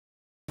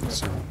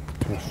So,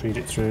 can you feed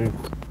it through?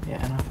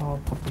 Yeah, and I'll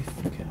probably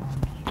flick it on.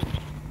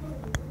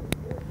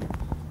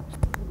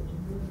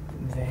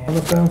 There. I'll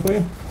look down for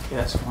you. Yeah,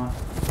 that's fine.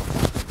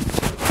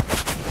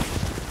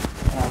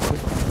 And I'll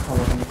click on the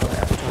collar when you've got it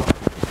at the top.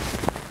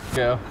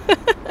 Go.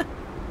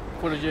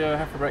 What did you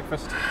have for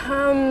breakfast?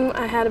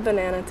 I had a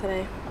banana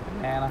today.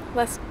 Banana.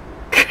 Less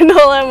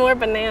granola, more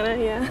banana,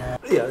 yeah.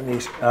 Yeah,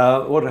 neat.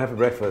 What did I have for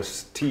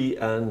breakfast? Tea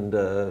and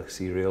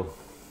cereal.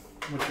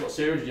 What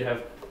cereal did you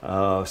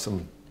have?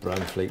 Some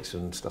bran flakes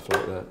and stuff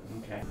like that.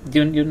 Okay.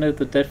 You know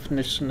the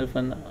definition of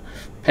a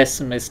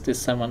pessimist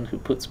is someone who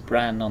puts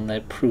bran on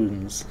their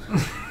prunes.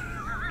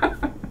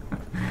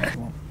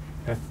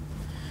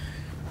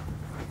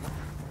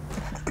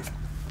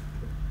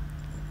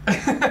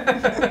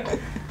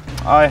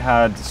 I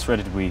had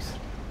shredded wheat.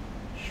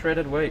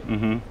 Shredded wheat?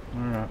 Mm-hmm.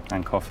 Alright.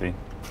 And coffee.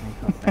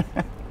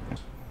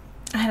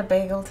 I had a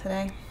bagel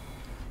today.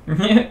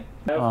 Yeah.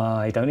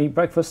 I don't eat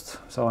breakfast,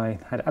 so I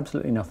had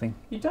absolutely nothing.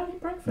 You don't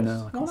eat breakfast?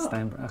 No,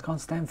 I can't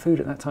stand food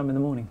at that time in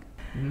the morning.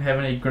 You didn't have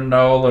any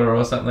granola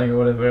or something or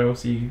whatever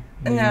else you...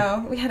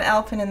 No, we had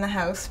Alpen in the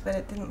house, but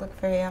it didn't look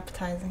very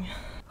appetizing.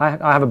 I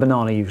have a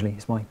banana usually.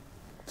 It's my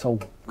sole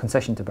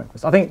concession to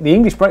breakfast. I think the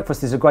English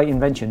breakfast is a great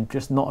invention,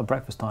 just not at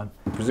breakfast time.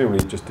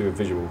 Presumably just do a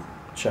visual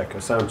check,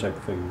 a sound check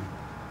thing.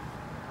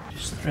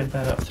 Just thread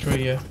that up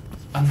through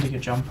under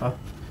your jumper.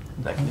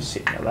 That can just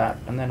sit in your lap,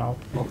 and then I'll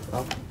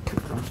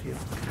clip it onto you.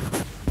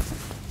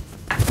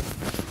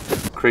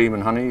 Cream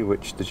and honey,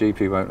 which the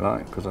GP won't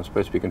like because I'm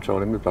supposed to be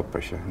controlling my blood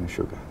pressure and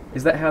sugar.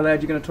 Is that how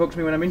loud you're going to talk to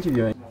me when I'm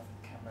interviewing?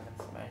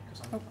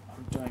 Because I'm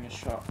doing a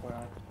shot where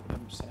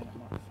I'm setting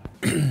up my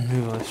phone.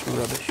 Oh, that's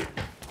rubbish.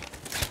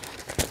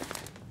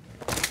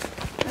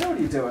 Hey, what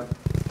are you doing?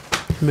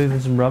 Moving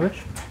some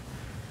rubbish.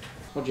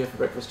 What did you have for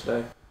breakfast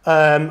today?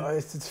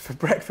 For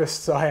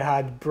breakfast I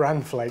had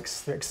bran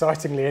flakes,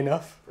 excitingly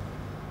enough.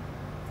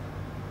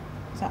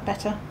 Is that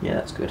better? Yeah,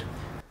 that's good.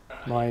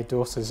 My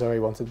daughter Zoe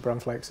wanted bran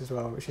flakes as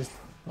well, which is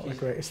not the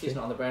greatest She's thing.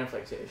 not on the bran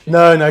flakes yet, is she?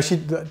 No, she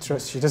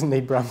doesn't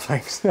need bran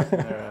flakes.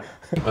 Alright.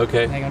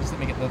 Okay. Hang on, just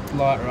let me get the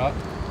light right.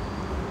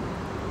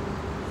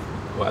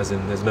 What, as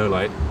in there's no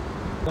light?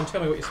 Don't tell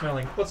me what you're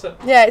smelling. What's it?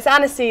 Yeah, it's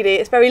aniseedy.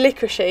 It's very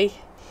licoricey. It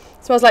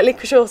smells like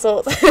licorice all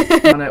sorts.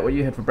 Find out what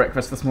you had for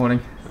breakfast this morning.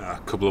 A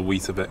couple of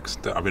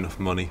Weetabix, don't have enough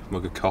money,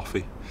 mug of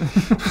coffee.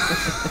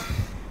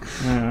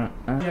 What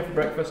do you have for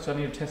breakfast? I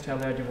need to test how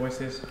loud your voice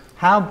is.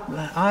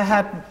 I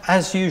had,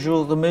 as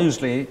usual, the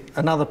muesli,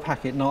 another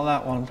packet, not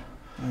that one,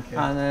 Okay.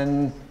 and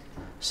then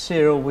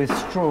cereal with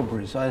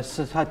strawberries. I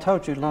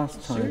told you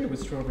last time. Cereal with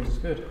strawberries is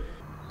good.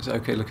 Is it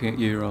okay looking at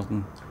you rather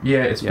than...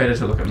 Yeah, it's better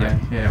to look at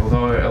me. Yeah,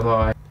 although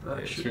I...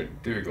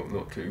 Difficult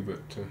not to,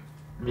 but...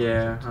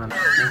 Yeah, I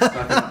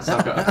know. So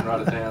I've got to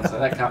write it down, so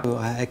that can't...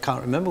 I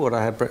can't remember what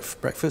I had for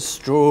breakfast.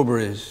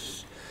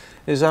 Strawberries.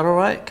 Is that all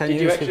right? Did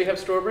you actually have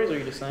strawberries, or are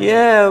you just saying?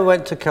 Yeah, I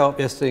went to Co-op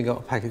yesterday and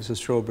got packets of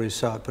strawberries,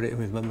 so I put it in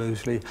with my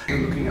muesli. You're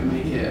looking at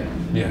me here.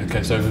 Yeah,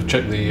 okay, so we've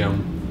checked the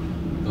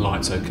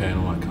lights okay and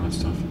all that kind of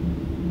stuff.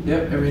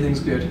 Yep, everything's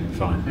good.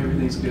 Fine.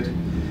 Everything's good.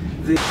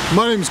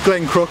 My name's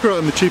Glenn Crocker,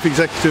 I'm the Chief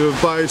Executive of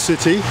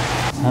BioCity.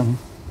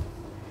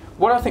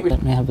 What I think we...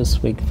 Let me have a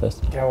swig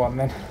first. Go on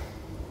then.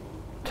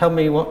 Tell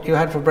me what you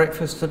had for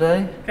breakfast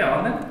today. Go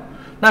on then.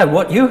 No,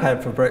 what you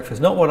had for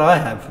breakfast, not what I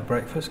had for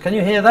breakfast. Can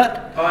you hear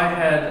that? I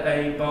had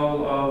a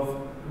bowl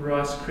of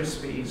Rice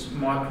Krispies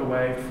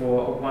microwaved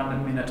for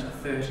 1 minute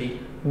 30.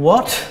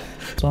 What?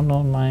 It's on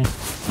my...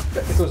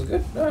 That was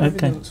good. No,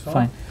 Okay, looks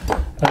fine.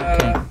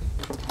 Okay.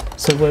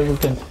 So where are we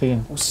going to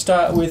begin? We'll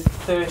start with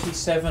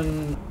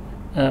 37.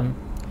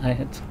 I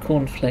had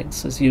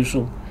cornflakes as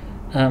usual.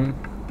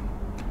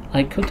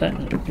 I could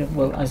actually...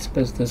 Well, I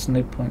suppose there's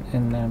no point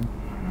in...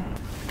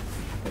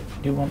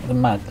 Do you want the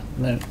mug?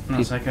 No.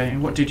 That's okay.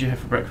 What did you have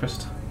for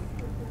breakfast?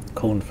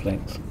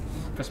 Cornflakes.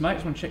 First, mate,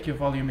 just want to check your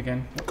volume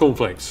again.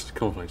 Cornflakes.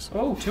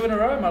 Oh, 2 in a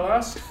row. My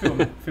last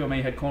film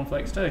you had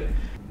cornflakes too.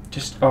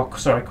 Just, oh,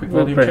 sorry, quick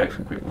volume Well, check.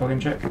 Quick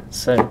volume check.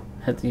 So,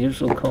 had the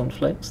usual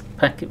cornflakes. The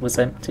packet was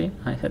empty.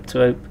 I had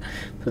to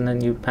open a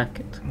new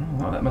packet.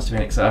 Oh, that must have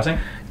been exciting.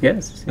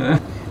 Yes.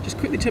 Just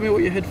quickly tell me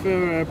what you had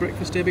for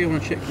breakfast, Debbie. I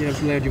want to check how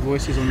loud your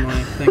voice is on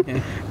my thing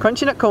here.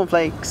 Crunchy nut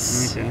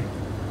cornflakes. Okay.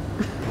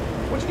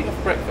 What did you have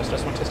for breakfast? I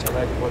just want to test how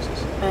loud your voice is.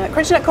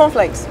 Crunchy nut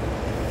cornflacks.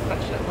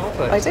 Crunchy nut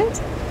cornflakes? I did.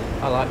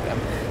 I like them.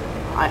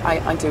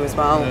 I do as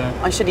well.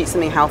 Yeah. I should eat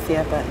something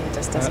healthier, but it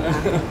just doesn't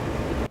happen.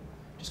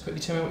 Just quickly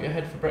tell me what you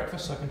had for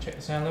breakfast so I can check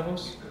the sound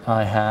levels.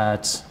 I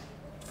had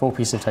 4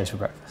 pieces of toast for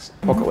breakfast.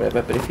 Pocket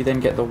whatever, but if you then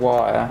get the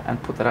wire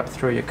and put that up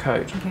through your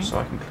coat so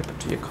I can clip it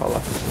to your collar.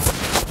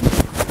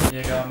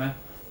 There you go, man.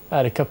 I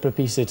had a couple of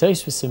pieces of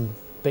toast with some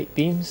baked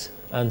beans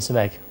and some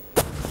egg.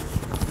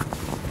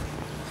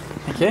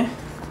 Thank you.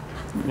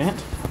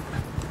 Brilliant.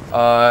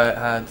 I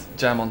had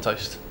jam on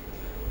toast.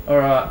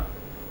 Alright.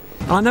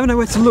 I never know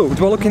where to look.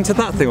 Do I look into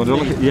that thing or do I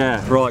look at...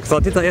 Yeah, right, because I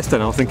did that yesterday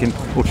and I was thinking,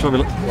 well, should I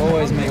be...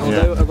 Always me,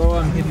 although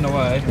I'm hidden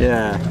away.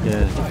 Yeah.